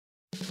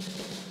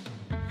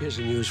Here's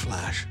a news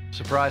flash.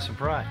 Surprise,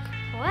 surprise.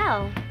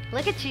 Well,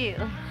 look at you.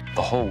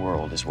 The whole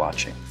world is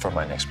watching for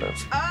my next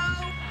move.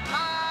 Oh,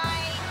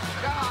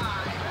 my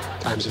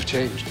God. Times have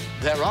changed.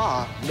 There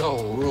are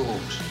no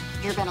rules.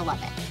 You're gonna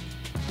love it.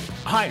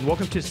 Hi, and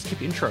welcome to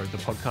Skip Intro, the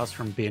podcast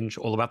from Binge,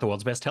 all about the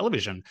world's best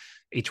television.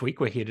 Each week,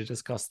 we're here to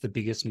discuss the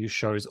biggest new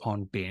shows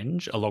on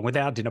Binge, along with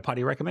our dinner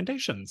party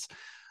recommendations.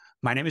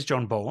 My name is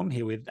John Boehm,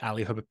 here with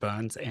Ali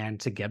Herbert-Burns, and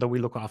together we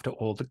look after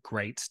all the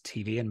great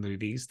TV and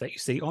movies that you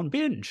see on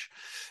Binge.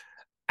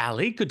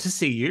 Ali, good to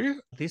see you.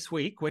 This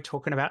week, we're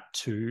talking about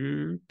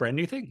two brand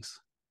new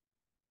things.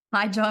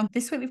 Hi, John.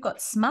 This week we've got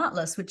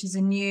Smartless, which is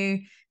a new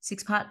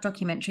 6-part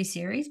documentary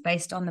series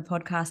based on the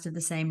podcast of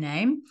the same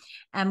name.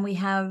 And we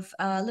have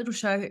a little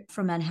show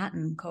from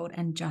Manhattan called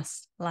And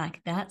Just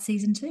Like That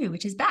Season 2,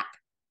 which is back.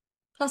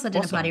 Plus our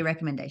dinner party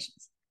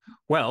recommendations.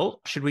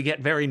 Well, should we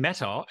get very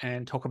meta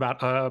and talk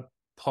about a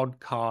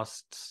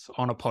podcast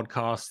on a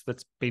podcast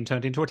that's been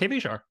turned into a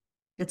TV show?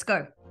 Let's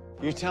go.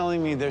 You're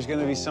telling me there's going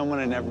to be someone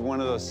in every one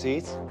of those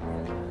seats?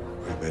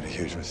 We made a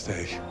huge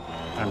mistake.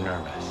 I'm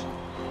nervous.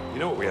 You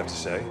know what we have to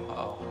say?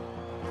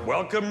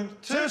 Welcome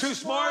to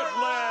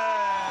Smartless!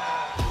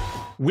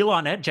 Will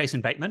Arnett,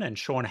 Jason Bateman, and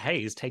Sean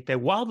Hayes take their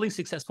wildly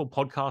successful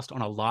podcast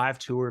on a live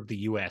tour of the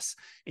US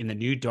in the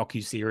new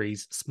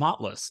docuseries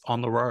Smartless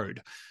on the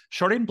Road.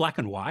 Shot in black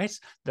and white,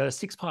 the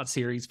 6-part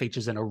series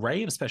features an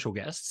array of special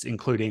guests,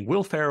 including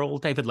Will Ferrell,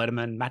 David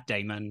Letterman, Matt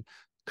Damon,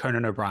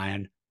 Conan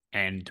O'Brien,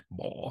 and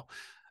more.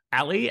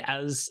 Ali,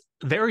 as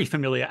very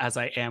familiar as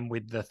I am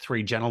with the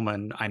three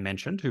gentlemen I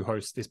mentioned who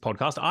host this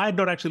podcast, I had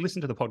not actually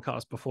listened to the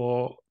podcast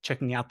before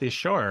checking out this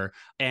show,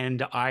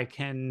 and I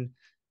can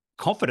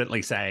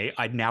confidently say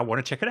I now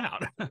want to check it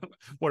out.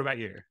 What about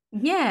you?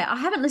 Yeah, I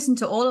haven't listened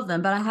to all of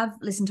them, but I have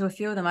listened to a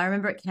few of them. I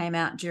remember it came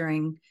out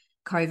during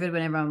COVID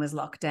when everyone was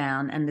locked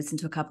down, and listened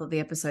to a couple of the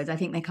episodes. I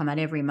think they come out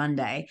every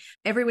Monday.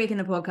 Every week in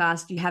the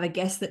podcast, you have a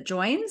guest that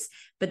joins,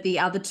 but the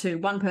other two,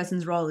 one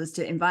person's role is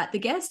to invite the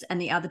guest,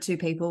 and the other two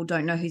people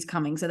don't know who's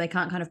coming, so they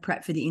can't kind of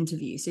prep for the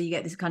interview. So you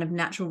get this kind of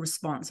natural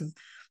response of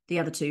the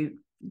other two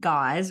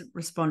guys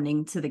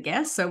responding to the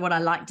guest. So what I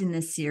liked in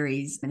this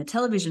series, in the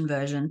television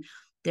version,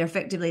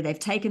 they've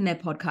taken their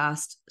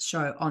podcast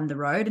show on the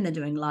road, and they're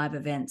doing live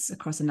events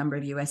across a number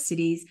of US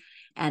cities.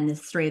 And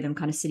there's three of them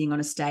kind of sitting on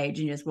a stage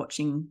and just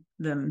watching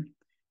them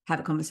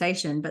have a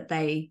conversation, but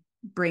they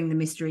bring the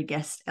mystery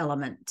guest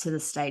element to the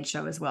stage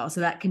show as well.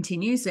 So that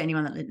continues. So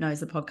anyone that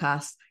knows the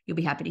podcast, you'll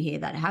be happy to hear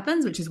that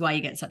happens, which is why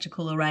you get such a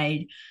cool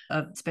array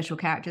of special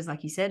characters,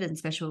 like you said, and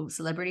special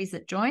celebrities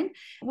that join.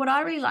 What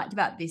I really liked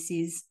about this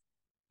is,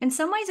 in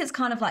some ways, it's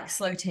kind of like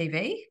slow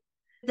TV.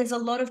 There's a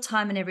lot of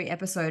time in every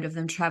episode of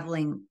them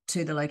traveling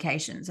to the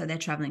location. So they're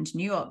traveling to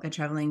New York, they're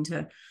traveling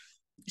to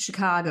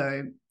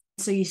Chicago.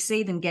 So you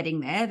see them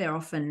getting there. They're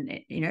often,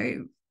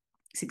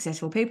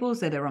 successful people.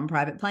 So they're on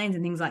private planes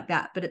and things like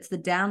that. But it's the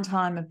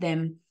downtime of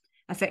them,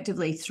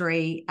 effectively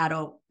three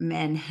adult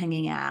men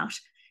hanging out,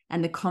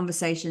 and the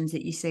conversations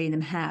that you see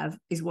them have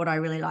is what I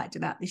really liked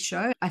about this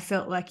show. I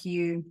felt like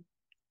you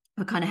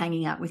were kind of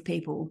hanging out with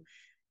people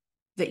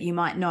that you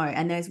might know.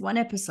 And there's one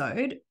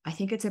episode, I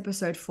think it's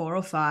episode 4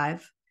 or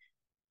 5.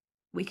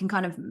 We can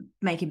kind of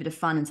make a bit of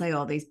fun and say,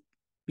 oh, these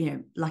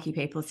lucky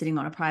people are sitting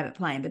on a private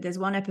plane. But there's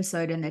one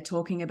episode and they're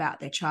talking about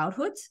their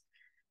childhoods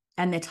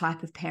and their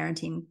type of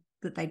parenting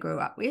that they grew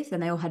up with.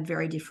 And they all had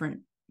very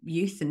different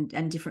youth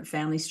and different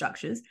family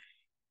structures.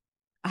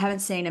 I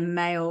haven't seen a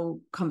male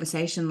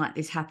conversation like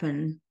this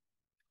happen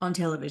on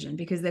television,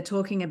 because they're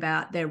talking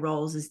about their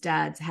roles as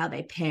dads, how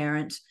they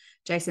parent.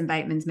 Jason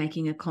Bateman's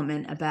making a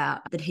comment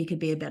about that he could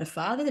be a better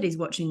father, that he's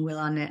watching Will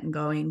Arnett and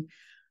going,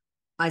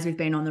 as we've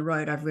been on the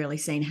road, I've really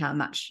seen how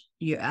much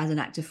you, as an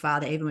active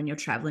father, even when you're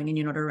traveling and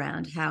you're not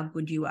around, how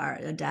good you are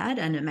at a dad.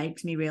 And it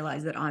makes me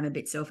realize that I'm a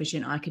bit selfish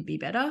and I could be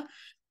better.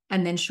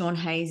 And then Sean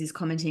Hayes is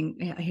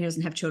commenting, he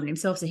doesn't have children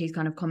himself, so he's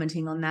kind of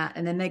commenting on that.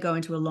 And then they go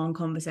into a long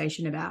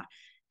conversation about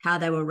how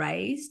they were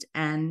raised.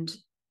 And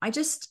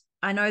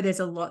I know there's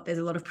a lot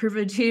of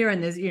privilege here,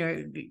 and there's,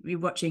 you're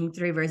watching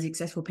three very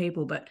successful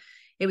people, but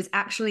it was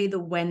actually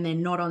when they're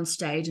not on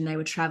stage and they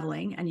were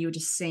traveling, and you were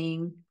just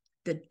seeing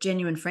the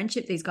genuine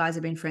friendship. These guys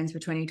have been friends for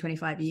 20,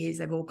 25 years.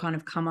 They've all kind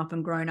of come up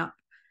and grown up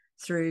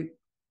through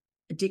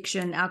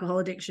addiction, alcohol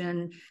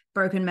addiction,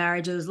 broken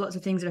marriages, lots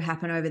of things that have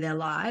happened over their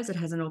lives. It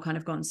hasn't all kind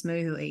of gone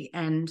smoothly.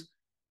 And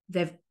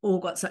they've all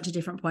got such a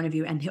different point of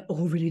view, and they're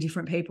all really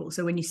different people.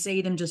 So when you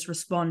see them just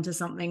respond to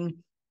something,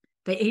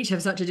 they each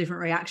have such a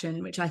different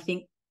reaction, which I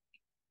think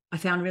I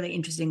found really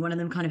interesting. One of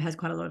them kind of has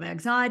quite a lot of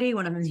anxiety.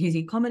 One of them is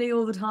using comedy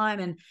all the time.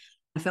 And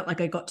I felt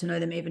like I got to know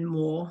them even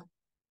more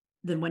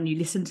than when you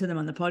listen to them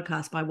on the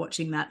podcast by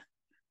watching that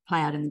play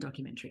out in the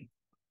documentary.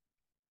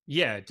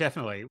 Yeah,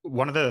 definitely.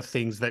 One of the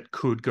things that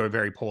could go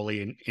very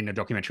poorly in a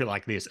documentary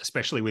like this,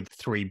 especially with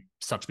three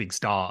such big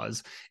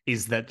stars,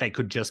 is that they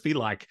could just be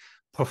like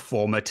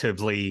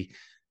performatively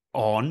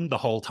on the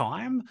whole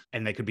time,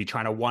 and they could be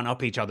trying to one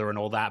up each other and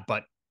all that.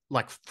 But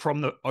like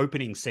from the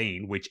opening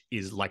scene, which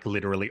is like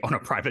literally on a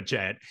private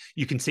jet,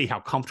 you can see how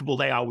comfortable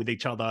they are with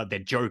each other. They're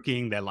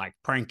joking, they're like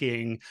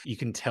pranking. You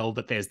can tell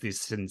that there's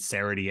this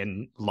sincerity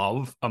and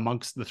love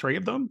amongst the three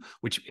of them,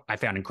 which I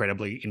found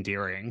incredibly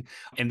endearing.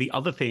 And the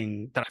other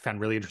thing that I found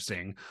really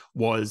interesting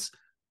was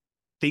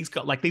these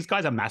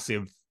guys are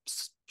massive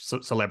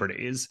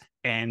celebrities,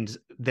 and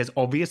there's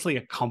obviously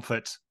a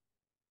comfort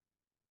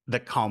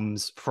that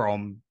comes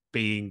from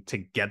being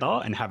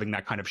together and having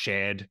that kind of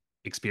shared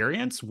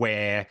experience,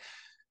 where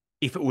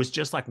if it was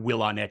just like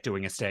Will Arnett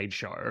doing a stage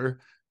show,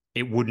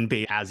 it wouldn't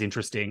be as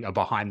interesting a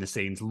behind the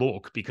scenes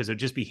look, because it'd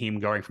just be him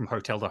going from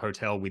hotel to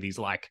hotel with his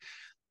like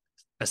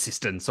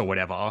assistants or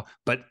whatever.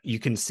 But you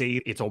can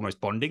see it's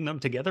almost bonding them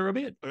together a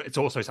bit. It's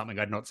also something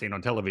I'd not seen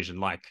on television,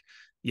 like,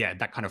 yeah,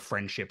 that kind of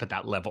friendship at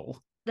that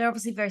level. They're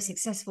obviously very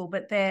successful,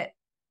 but they're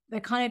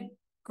kind of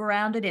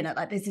grounded in it.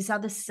 Like there's this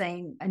other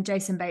scene, and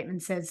Jason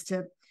Bateman says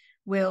to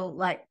Will,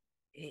 like,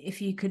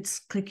 if you could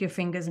click your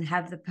fingers and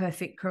have the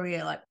perfect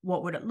career, like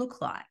what would it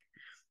look like?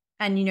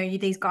 And, you know,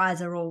 these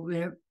guys are all, you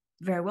know,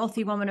 very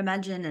wealthy, one would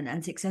imagine,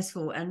 and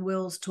successful. And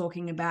Will's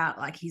talking about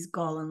like his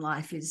goal in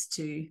life is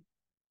to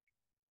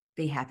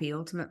be happy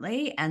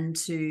ultimately, and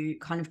to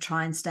kind of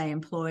try and stay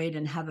employed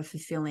and have a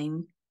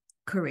fulfilling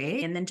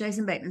career. And then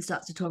Jason Bateman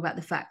starts to talk about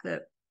the fact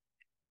that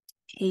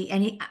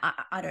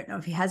I don't know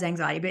if he has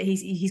anxiety, but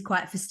he's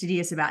quite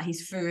fastidious about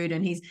his food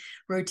and his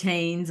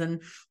routines,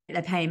 and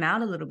they pay him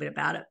out a little bit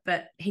about it.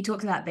 But he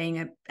talks about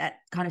being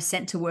kind of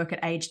sent to work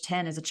at age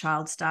 10 as a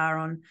child star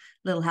on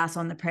Little House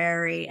on the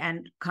Prairie,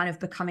 and kind of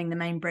becoming the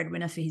main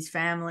breadwinner for his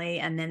family.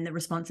 And then the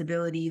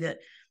responsibility that,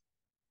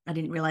 I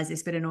didn't realize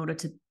this, but in order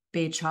to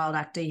be a child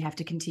actor, you have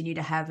to continue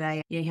to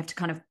have you have to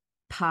kind of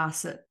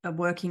pass a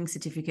working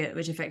certificate,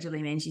 which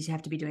effectively means you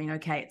have to be doing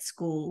okay at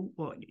school,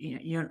 or, you know,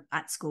 you're not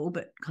at school,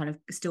 but kind of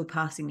still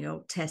passing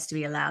your test to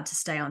be allowed to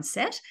stay on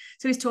set.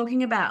 So he's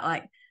talking about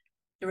like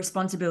the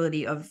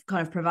responsibility of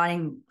kind of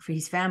providing for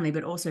his family,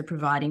 but also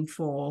providing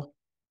for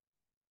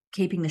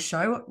keeping the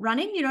show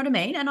running, you know what I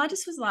mean? And I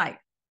just was like,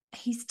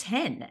 he's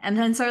 10. And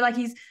then so like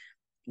he's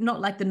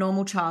not like the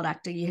normal child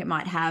actor you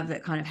might have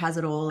that kind of has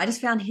it all. I just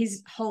found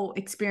his whole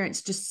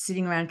experience just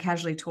sitting around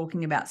casually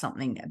talking about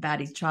something about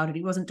his childhood.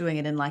 He wasn't doing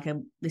it in like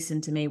a listen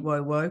to me,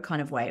 whoa, whoa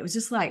kind of way. It was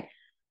just like,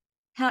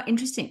 how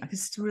interesting. Like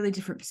it's a really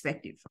different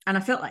perspective. And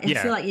I feel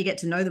like you get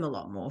to know them a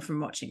lot more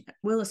from watching it.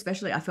 Will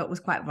especially, I felt, was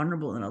quite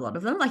vulnerable in a lot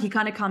of them. Like he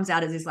kind of comes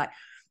out as this like,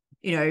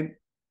 you know,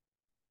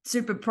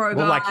 super pro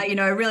guy, like, you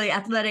know, really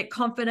athletic,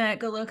 confident,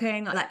 good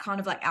looking, that kind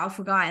of like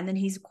alpha guy. And then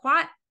he's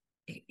quite,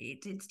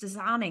 it's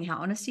disarming how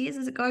honest he is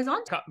as it goes on.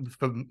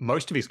 For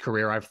most of his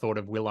career, I've thought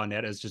of Will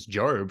Arnett as just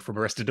Job from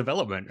Arrested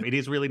Development. It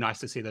is really nice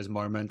to see those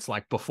moments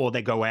like before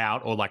they go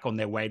out or like on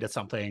their way to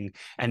something,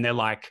 and they're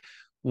like,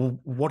 well,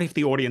 what if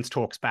the audience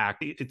talks back?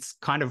 It's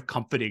kind of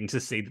comforting to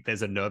see that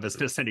there's a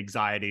nervousness and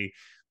anxiety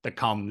that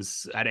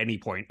comes at any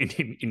point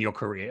in your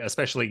career,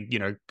 especially, you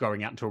know,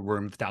 going out into a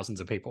room of thousands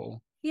of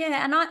people.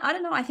 Yeah, and I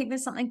don't know, I think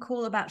there's something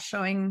cool about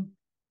showing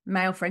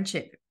male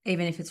friendship,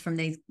 even if it's from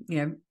these, you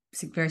know,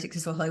 very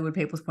successful Hollywood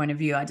people's point of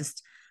view. I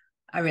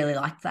really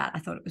liked that. I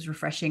thought it was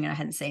refreshing, and I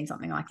hadn't seen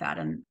something like that.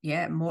 And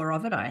yeah, more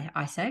of it,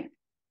 I say.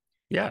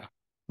 Yeah.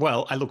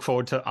 Well, I look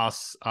forward to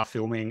us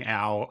filming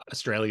our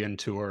Australian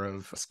tour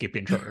of Skip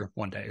Intro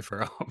one day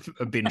for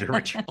a binge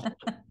ritual.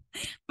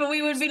 But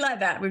we would be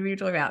like that. We'd be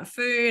talking about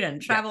food and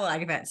travel,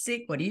 like about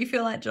sick. What do you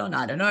feel like, John?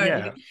 I don't know.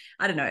 Yeah.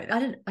 I don't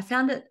know. I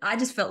found it, I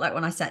just felt like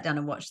when I sat down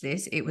and watched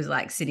this, it was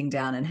like sitting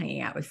down and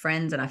hanging out with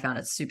friends, and I found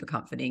it super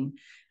comforting.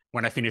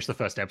 When I finished the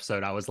first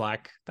episode, I was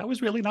like, that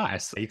was really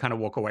nice. You kind of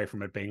walk away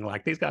from it being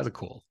like, these guys are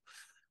cool.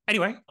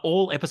 Anyway,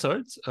 all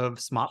episodes of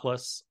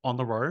Smartless on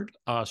the Road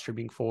are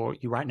streaming for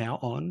you right now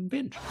on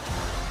Binge.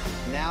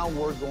 Now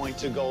we're going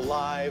to go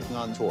live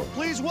on tour.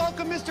 Please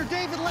welcome Mr.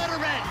 David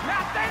Letterman.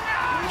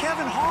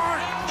 Kevin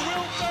Hart!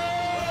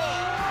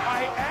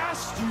 I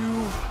asked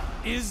you,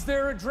 is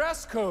there a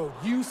dress code?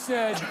 You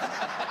said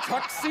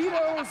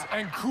tuxedos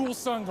and cool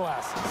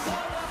sunglasses.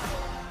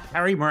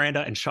 Harry,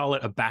 Miranda, and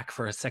Charlotte are back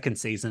for a second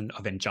season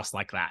of And Just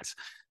Like That,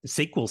 the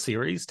sequel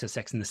series to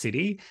Sex and the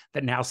City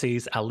that now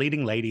sees our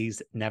leading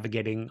ladies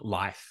navigating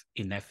life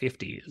in their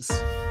 50s.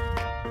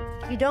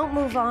 You don't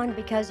move on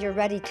because you're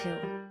ready to.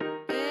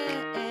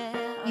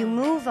 You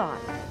move on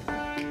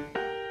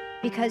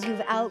because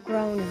you've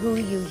outgrown who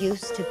you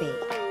used to be.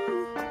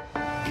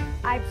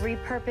 I've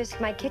repurposed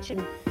my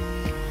kitchen.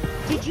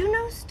 Did you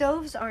know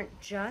stoves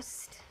aren't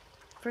just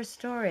for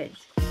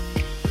storage?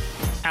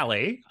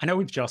 Ali, I know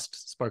we've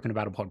just spoken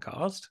about a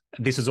podcast.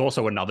 This is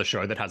also another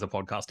show that has a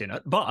podcast in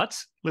it.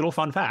 But, little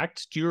fun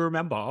fact, do you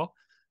remember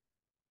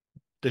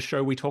the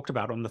show we talked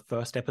about on the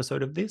first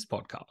episode of this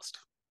podcast?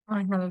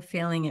 I have a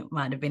feeling it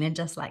might have been in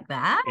Just Like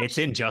That. It's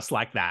in Just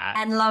Like That.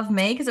 And Love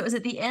Me, because it was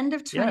at the end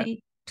of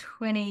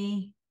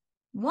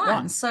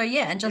 2021. So,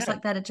 yeah, and Just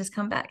Like That had just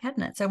come back,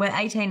 hadn't it? So we're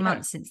 18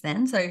 months since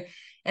then. So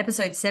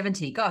episode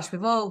 70. Gosh,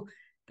 we've all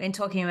been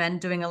talking about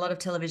and doing a lot of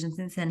television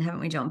since then,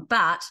 haven't we, John?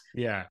 But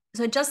yeah.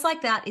 So Just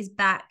Like That is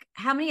back.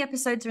 How many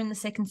episodes are in the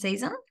second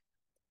season?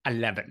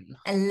 11.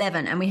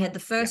 11. And we had the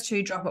first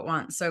two drop at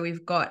once. So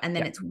we've got, and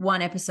then it's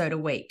one episode a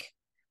week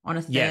on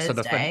a Thursday. Yeah, so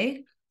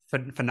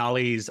the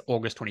finale's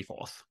August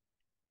 24th.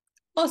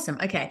 Awesome.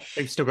 Okay.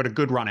 You've still got a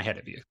good run ahead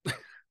of you.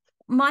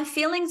 My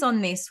feelings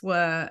on this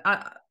were,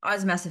 I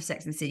was a massive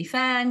Sex and the City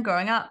fan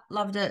growing up,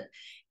 loved it.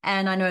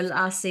 And I know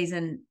last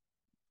season,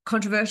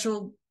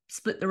 controversial,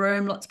 split the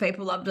room, lots of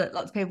people loved it,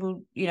 lots of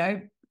people,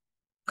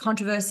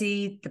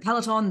 controversy, the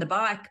Peloton, the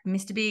bike,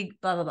 Mr. Big,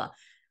 blah, blah, blah.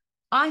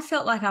 I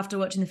felt like after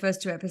watching the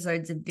first 2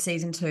 episodes of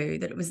season 2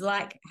 that it was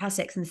like how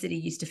Sex and the City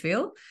used to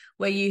feel,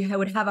 where you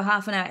would have a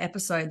half-an-hour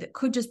episode that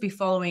could just be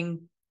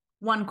following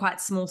one quite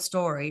small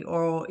story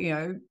or,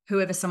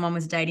 whoever someone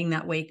was dating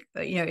that week.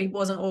 It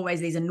wasn't always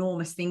these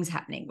enormous things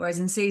happening. Whereas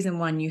in season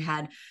 1, you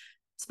had,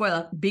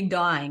 spoiler, Big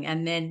dying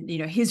and then,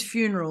 his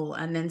funeral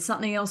and then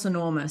something else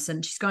enormous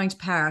and she's going to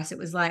Paris. It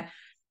was like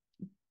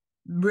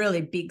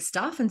really big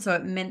stuff. And so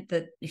it meant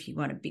that if you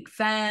weren't a big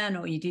fan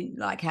or you didn't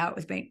like how it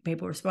was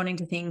people responding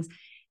to things,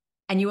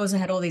 and you also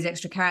had all these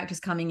extra characters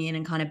coming in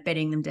and kind of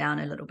bedding them down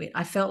a little bit.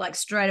 I felt like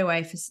straight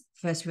away for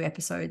first few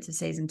episodes of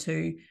season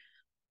 2,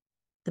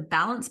 the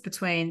balance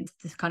between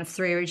the kind of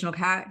 3 original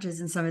characters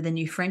and some of the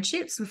new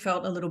friendships, we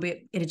felt a little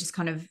bit, it had just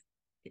kind of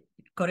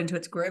got into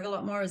its groove a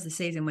lot more as the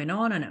season went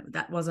on. And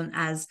that wasn't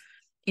as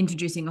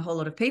introducing a whole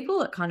lot of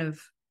people. It kind of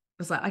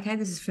was like, okay,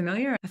 this is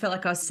familiar. I felt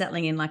like I was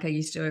settling in like I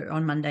used to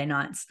on Monday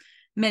nights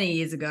many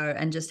years ago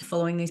and just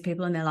following these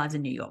people in their lives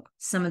in New York.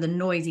 Some of the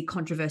noisy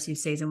controversy of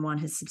season 1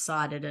 has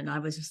subsided and I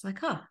was just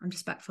like, I'm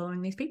just back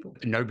following these people.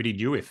 Nobody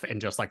knew if and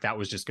just like that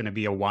was just going to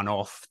be a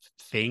one-off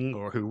thing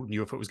or who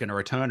knew if it was going to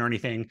return or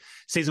anything.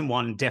 Season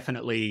 1,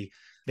 definitely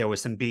there were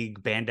some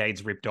big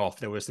Band-Aids ripped off.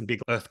 There were some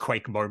big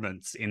earthquake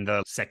moments in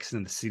the Sex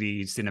and the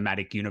City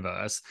cinematic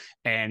universe.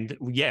 And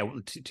yeah,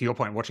 to your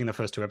point, watching the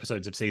first 2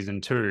 episodes of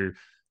season 2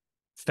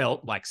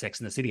 felt like Sex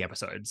and the City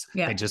episodes.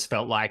 Yeah. They just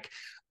felt like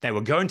they were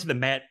going to the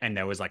Met and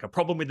there was like a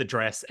problem with the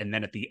dress. And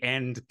then at the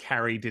end,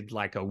 Carrie did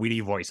like a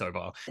witty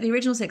voiceover. The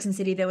original Sex and the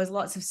City, there was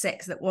lots of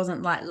sex that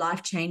wasn't like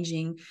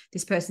life-changing,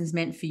 this person's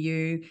meant for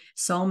you,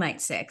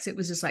 soulmate sex. It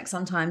was just like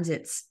sometimes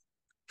it's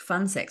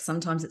fun sex,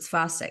 sometimes it's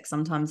fast sex,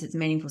 sometimes it's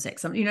meaningful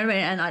sex.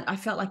 And I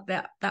felt like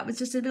that was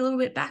just a little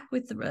bit back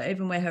with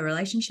even where her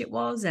relationship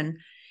was, and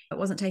it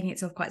wasn't taking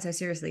itself quite so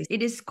seriously.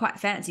 It is quite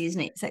fancy, isn't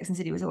it? Sex and the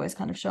City was always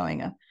kind of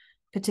showing a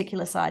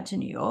particular side to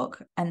New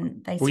York,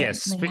 and they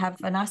certainly have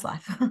a nice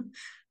life.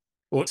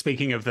 Well,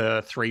 speaking of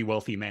the 3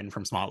 wealthy men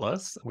from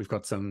Smartless, we've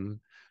got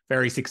some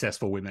very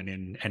successful women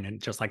in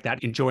just like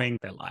that, enjoying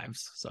their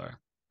lives. So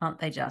aren't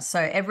they just? So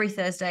every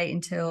Thursday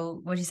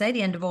until, what did you say,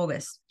 the end of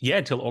August? Yeah,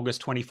 until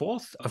August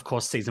 24th. Of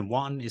course, season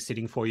 1 is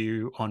sitting for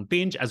you on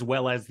Binge, as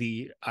well as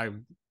I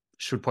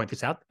should point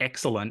this out,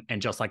 excellent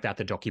And Just Like That,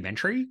 the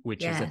documentary,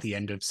 which is at the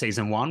end of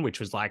season 1, which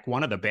was like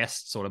one of the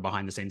best sort of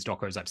behind the scenes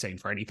docos I've seen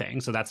for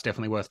anything. So that's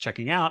definitely worth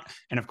checking out.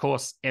 And of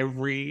course,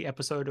 every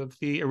episode of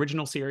the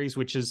original series,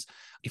 which is,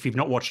 if you've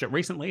not watched it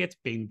recently, it's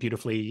been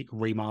beautifully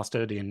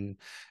remastered in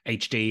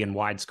HD and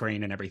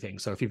widescreen and everything.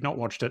 So if you've not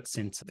watched it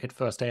since it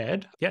first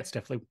aired, yeah, it's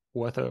definitely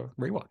worth a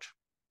rewatch.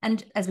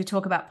 And as we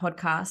talk about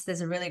podcasts, there's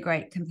a really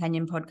great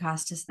companion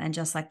podcast And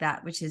Just Like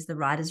That, which is The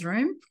Writer's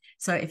Room.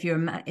 So if you're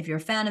a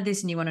fan of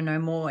this and you want to know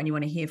more and you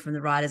want to hear from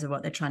the writers of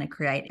what they're trying to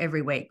create,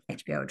 every week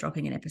HBO are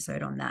dropping an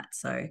episode on that.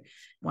 So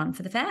one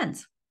for the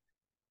fans.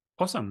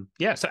 Awesome.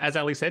 Yeah. So as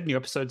Ali said, new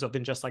episodes of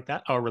And Just Like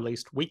That are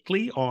released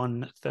weekly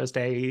on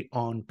Thursday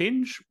on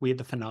Binge, with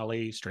the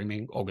finale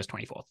streaming August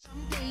 24th.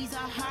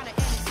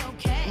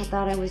 I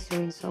thought I was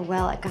doing so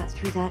well. I got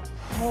through that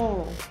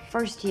whole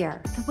first year.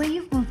 The way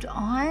you've moved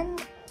on,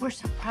 we're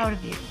so proud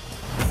of you.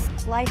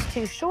 Life's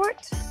too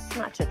short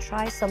not to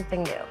try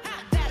something new.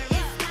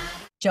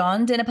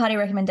 John, dinner party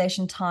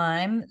recommendation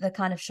time, the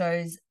kind of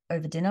shows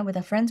over dinner with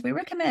our friends we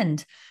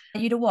recommend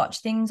you to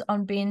watch, things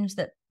on Binge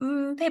that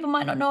people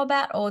might not know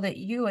about, or that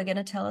you are going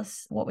to tell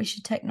us what we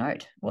should take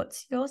note.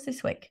 What's yours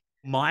this week?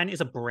 Mine is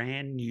a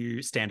brand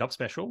new stand-up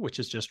special, which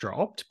has just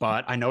dropped,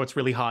 but I know it's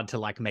really hard to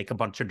like make a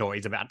bunch of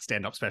noise about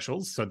stand-up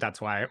specials. So that's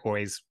why I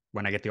always,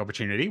 when I get the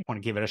opportunity, want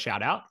to give it a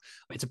shout out.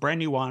 It's a brand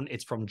new one.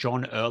 It's from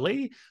John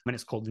Early, and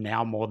it's called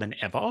Now More Than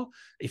Ever.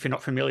 If you're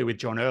not familiar with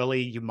John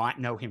Early, you might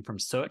know him from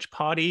Search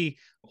Party,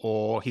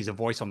 or he's a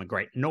voice on The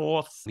Great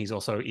North. He's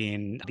also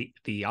in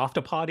the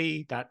After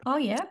Party.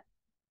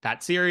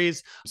 That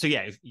series. So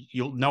yeah,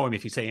 you'll know him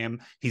if you see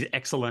him. He's an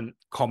excellent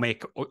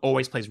comic,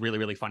 always plays really,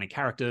 really funny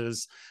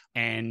characters.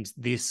 And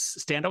this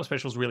stand-up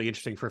special is really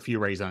interesting for a few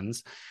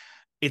reasons.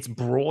 It's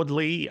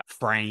broadly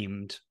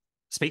framed,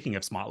 speaking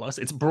of Smartless,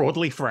 it's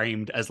broadly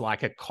framed as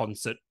like a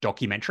concert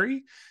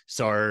documentary.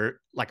 So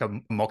like a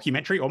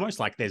mockumentary almost,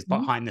 like there's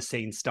behind the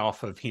scenes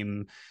stuff of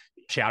him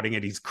shouting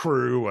at his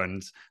crew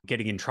and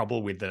getting in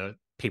trouble with the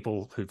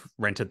people who've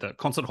rented the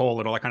concert hall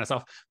and all that kind of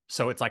stuff.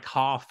 So it's like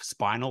half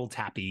Spinal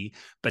Tappy,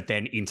 but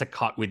then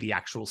intercut with the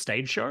actual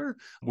stage show,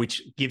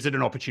 which gives it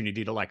an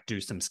opportunity to like do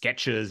some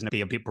sketches and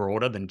be a bit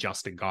broader than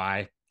just a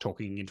guy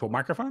talking into a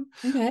microphone.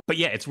 Okay. But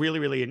yeah, it's really,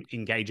 really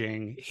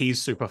engaging. He's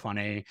super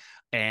funny.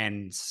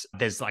 And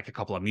there's like a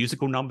couple of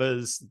musical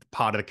numbers.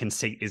 Part of the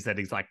conceit is that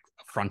he's like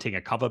fronting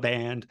a cover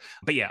band.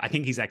 But yeah, I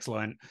think he's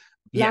excellent.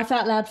 Laugh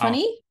out loud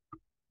funny?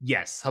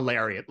 Yes,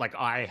 hilarious. Like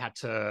I had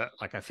to,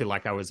 like, I feel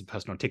like I was a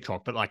person on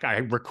TikTok, but like I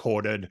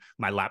recorded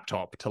my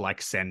laptop to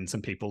like send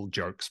some people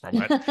jokes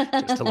from it,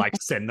 just to like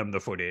send them the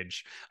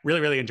footage. Really,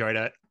 really enjoyed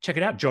it. Check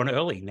it out. John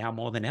Early, Now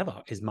More Than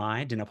Ever, is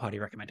my dinner party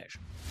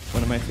recommendation.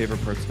 One of my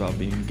favorite parts about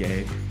being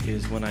gay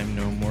is when I'm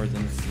no more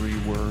than 3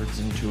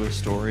 words into a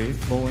story.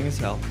 Bowling is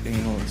hell.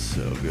 Anal is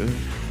so good.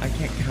 I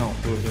can't count.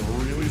 It was a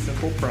really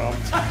simple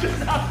prompt. I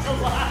just have to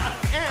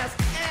laugh.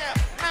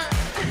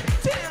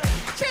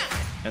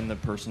 And the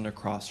person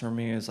across from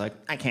me is like,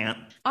 I can't.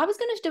 I was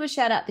going to do a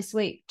shout out this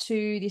week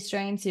to the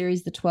Australian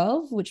series The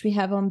 12, which we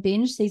have on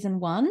Binge season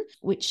 1,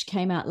 which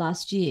came out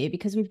last year,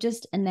 because we've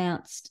just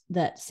announced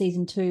that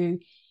season 2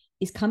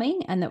 is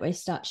coming and that we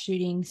start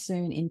shooting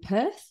soon in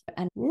Perth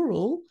and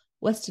rural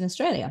Western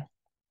Australia.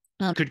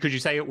 Could you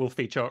say it will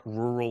feature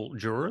rural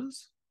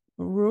jurors?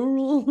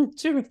 Rural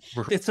jurors.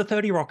 It's a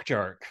 30 Rock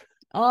joke.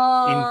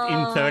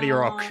 Oh, in 30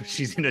 Rock,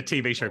 she's in a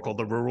TV show called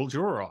The Rural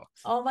Juror.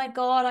 Oh my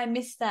God, I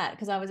missed that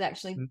because I was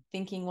actually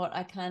thinking what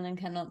I can and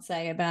cannot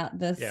say about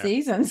the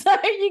season. So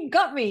you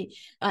got me.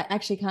 I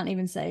actually can't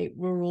even say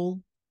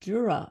rural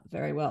juror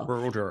very well.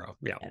 Rural Juror,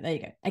 yeah. There you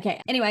go. Okay.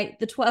 Anyway,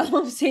 The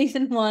 12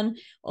 season 1,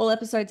 all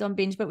episodes on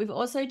Binge, but we've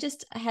also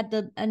just had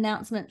the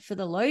announcement for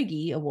the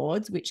Logie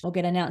Awards, which will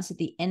get announced at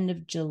the end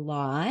of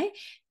July.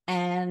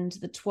 And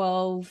The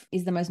 12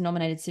 is the most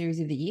nominated series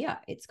of the year.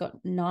 It's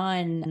got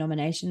 9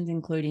 nominations,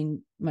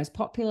 including most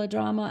popular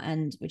drama,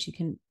 and which you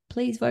can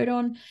please vote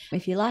on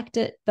if you liked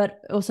it, but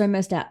also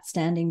most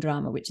outstanding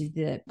drama, which is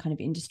the kind of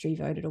industry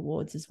voted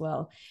awards as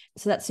well.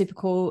 So that's super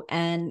cool.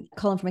 And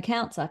Colin from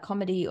Accounts, our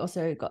comedy,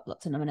 also got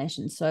lots of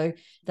nominations. So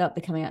they'll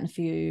be coming out in a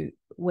few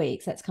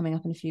weeks. That's coming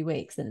up in a few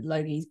weeks, the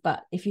Logies.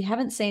 But if you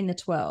haven't seen The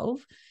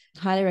 12,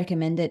 highly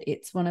recommend it.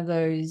 It's one of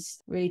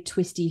those really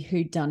twisty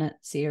whodunit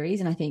series.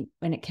 And I think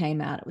when it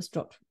came out, it was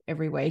dropped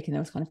every week and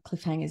there was kind of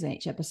cliffhangers in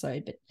each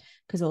episode, but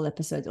because all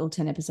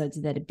 10 episodes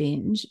are there to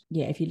binge.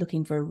 Yeah, if you're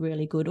looking for a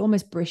really good,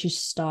 almost British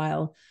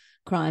style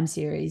crime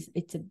series,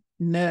 it's a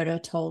murder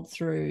told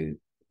through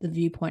the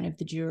viewpoint of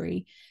the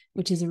jury,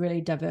 which is a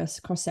really diverse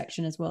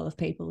cross-section as well of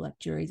people. Like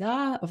juries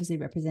are obviously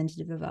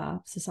representative of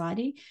our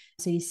society.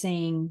 So you're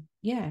seeing,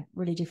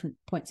 really different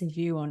points of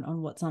view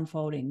on what's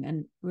unfolding,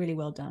 and really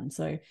well done.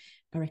 So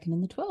I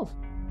recommend The 12.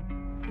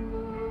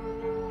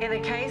 In a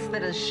case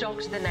that has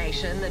shocked the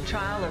nation, the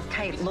trial of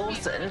Kate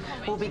Lawson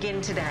will begin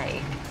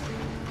today.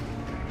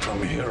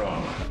 From here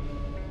on,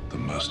 the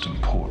most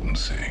important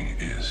thing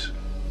is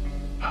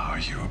how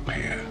you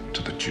appear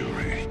to the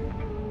jury.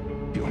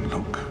 Your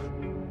look,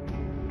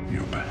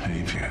 your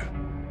behavior.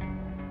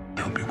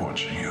 They'll be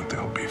watching you.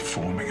 They'll be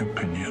forming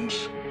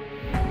opinions.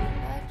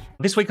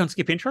 This week on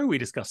Skip Intro, we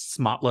discussed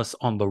Smartless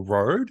on the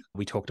Road.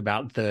 We talked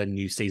about the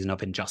new season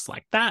of And Just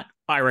Like That.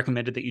 I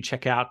recommended that you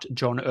check out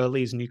John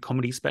Early's new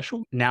comedy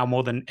special, Now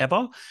More Than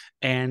Ever.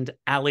 And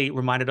Ali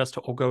reminded us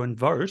to all go and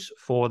vote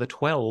for The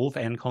 12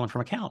 and Colin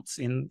from Accounts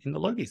in the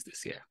Logies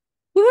this year.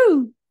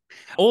 Woo!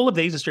 All of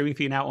these are streaming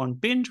for you now on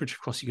Binge, which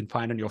of course you can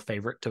find on your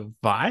favorite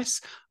device.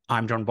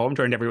 I'm John Baum,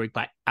 joined every week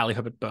by Ali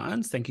Herbert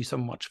Burns. Thank you so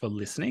much for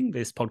listening.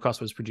 This podcast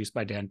was produced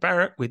by Dan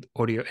Barrett with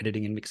audio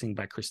editing and mixing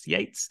by Chris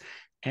Yates.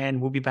 And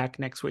we'll be back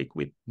next week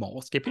with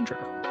more Skip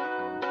Intro.